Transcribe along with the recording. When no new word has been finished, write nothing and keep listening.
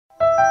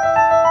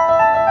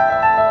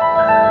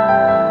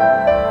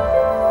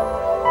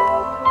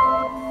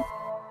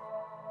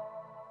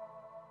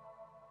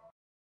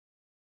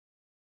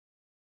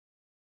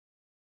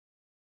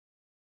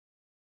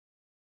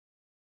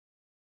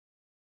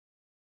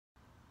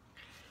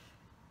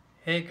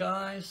Hey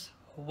guys,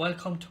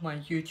 welcome to my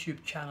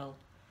YouTube channel.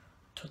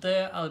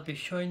 Today I'll be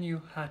showing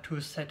you how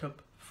to set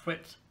up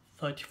Fritz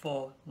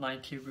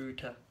 3490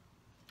 router.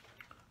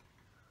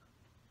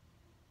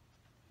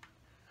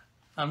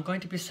 I'm going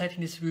to be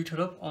setting this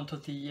router up onto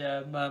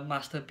the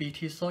master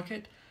BT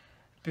socket.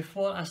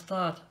 Before I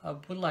start, I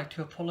would like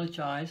to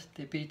apologize.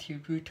 The BT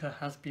router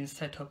has been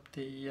set up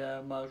the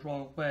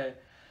wrong way.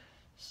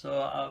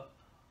 So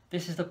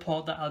this is the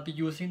port that I'll be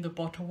using, the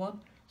bottom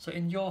one. So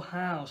in your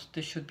house,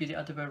 this should be the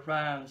other way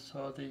around.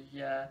 So the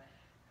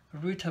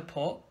router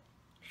port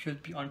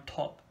should be on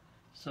top.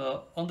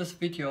 So on this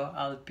video,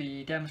 I'll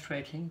be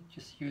demonstrating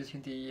just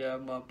using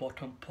the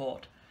bottom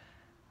port.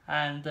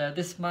 And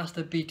this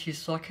master BT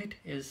socket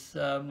is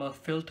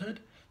filtered,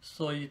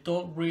 so you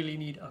don't really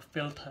need a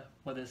filter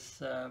for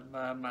this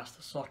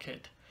master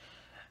socket.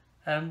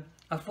 I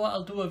thought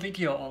I'll do a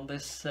video on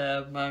this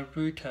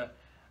router.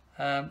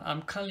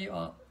 I'm currently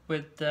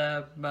with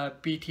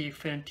BT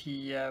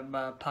Infinity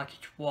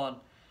package 1,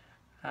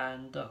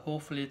 and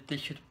hopefully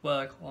this should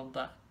work on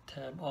that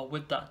or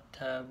with that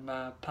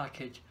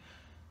package.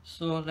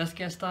 So let's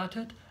get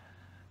started.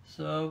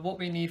 So what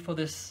we need for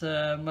this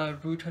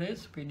router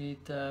is we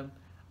need an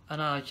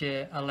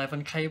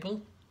RJ11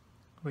 cable,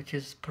 which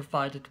is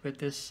provided with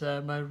this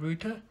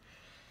router.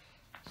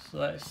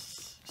 So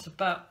it's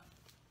about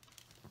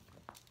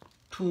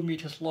 2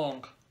 meters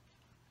long.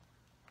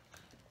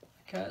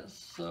 Okay,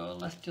 so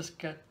let's just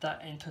get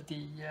that into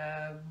the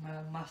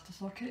master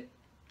socket.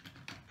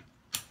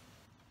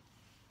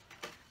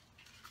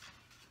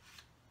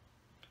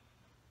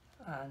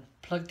 And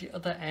plug the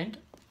other end,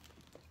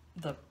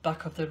 the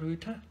back of the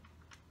router,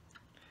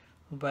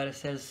 where it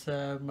says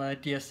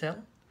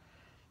DSL.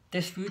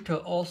 This router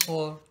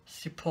also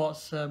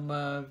supports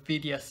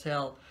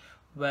VDSL,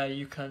 where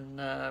you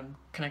can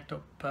connect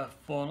up a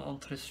phone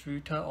onto this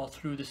router or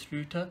through this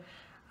router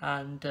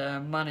and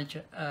manage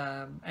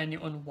any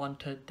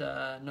unwanted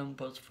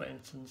numbers, for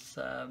instance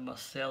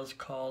sales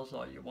calls,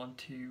 or you want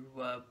to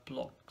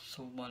block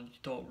someone you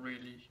don't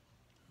really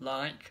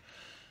like.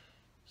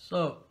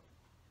 So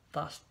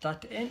that's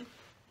that in.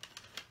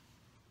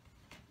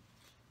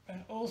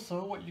 And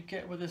also what you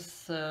get with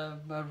this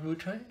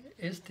router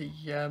is the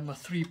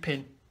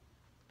 3-pin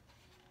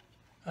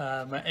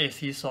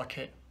AC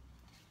socket.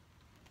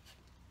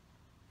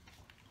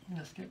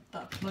 Let's get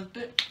that plugged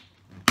in.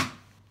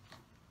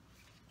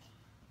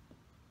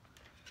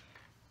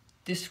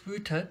 This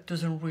router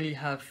doesn't really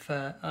have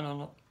an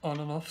on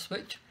and off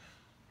switch.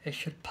 It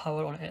should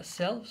power on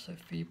itself. So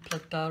if we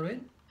plug that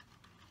in,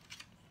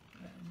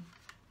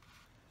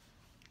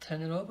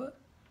 turn it over.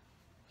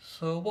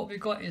 So what we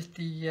got is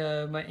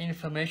the my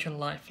information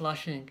light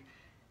flashing,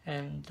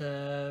 and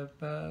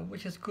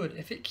which is good.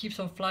 If it keeps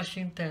on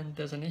flashing, then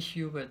there's an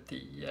issue with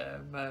the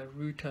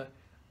router.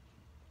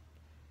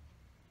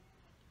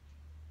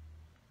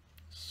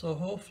 So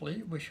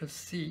hopefully we should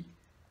see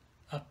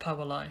a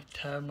power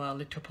light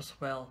lit up as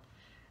well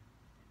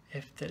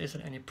if there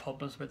isn't any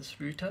problems with this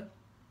router.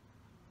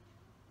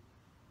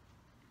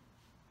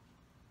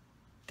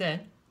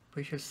 Then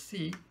we should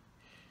see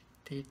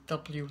the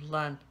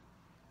WLAN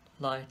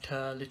light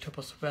lit up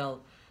as well.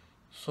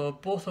 So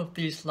both of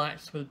these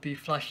lights will be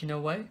flashing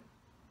away.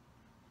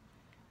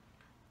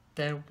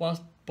 Then once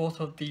both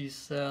of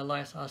these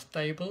lights are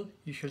stable,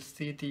 you should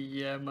see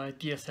the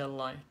DSL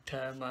light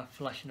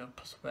flashing up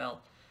as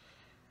well.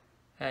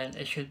 And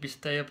it should be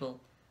stable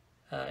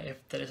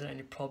if there isn't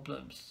any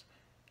problems.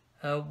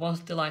 Once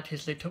the light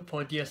is lit up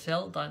for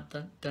DSL,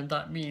 then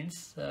that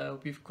means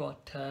we've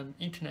got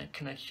internet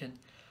connection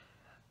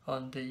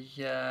on the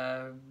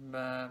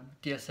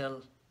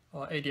DSL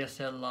or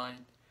ADSL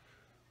line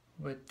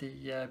with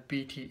the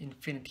BT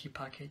Infinity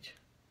package.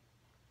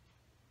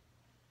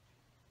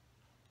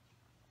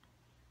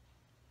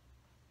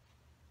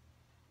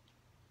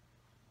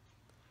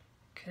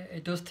 Okay,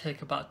 it does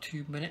take about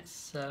 2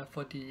 minutes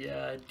for the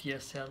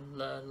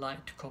DSL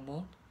light to come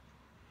on.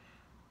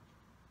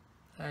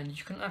 And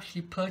you can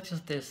actually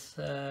purchase this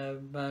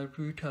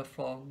router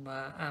from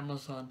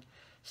Amazon,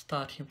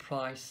 starting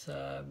price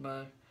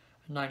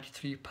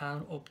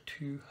 £93 up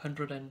to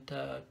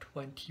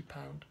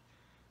 £120.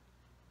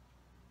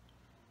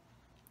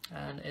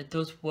 And it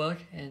does work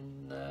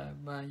in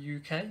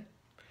UK,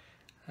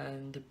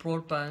 and the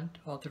broadband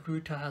or the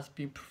router has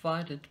been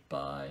provided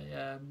by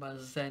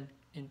Zen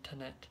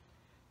Internet.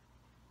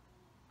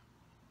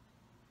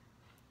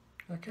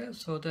 Okay,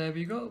 so there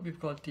we go. We've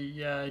got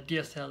the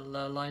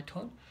DSL light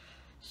on,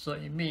 so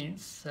it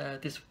means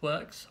this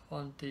works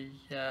on the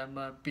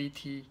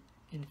BT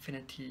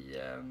Infinity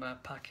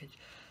package.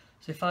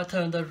 So if I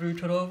turn the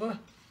router over,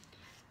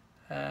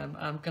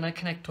 I'm gonna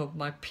connect up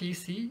my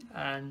PC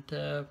and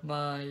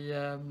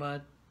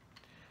my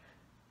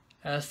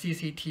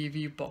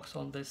CCTV box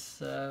on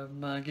this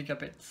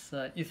gigabits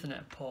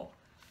Ethernet port.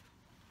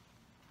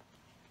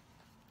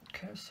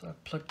 Okay, so I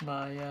plug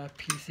my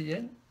PC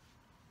in.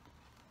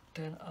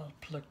 Then I'll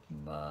plug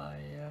my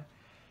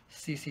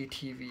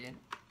CCTV in.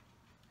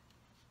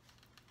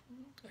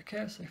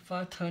 Okay, so if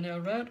I turn it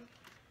around,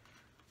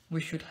 we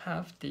should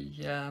have the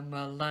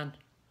LAN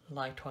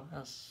light on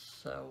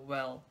as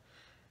well.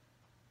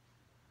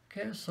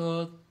 Okay,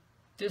 so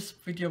this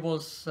video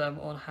was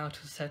on how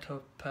to set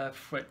up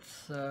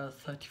Fritz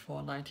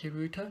 3490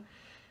 router.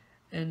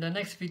 In the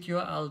next video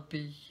I'll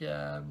be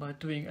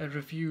doing a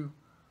review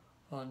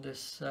on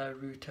this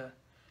router.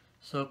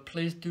 So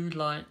please do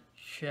like,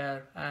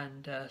 share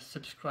and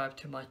subscribe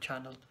to my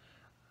channel.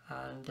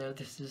 And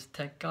this is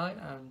Tech Guy,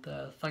 and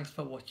thanks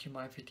for watching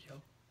my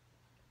video.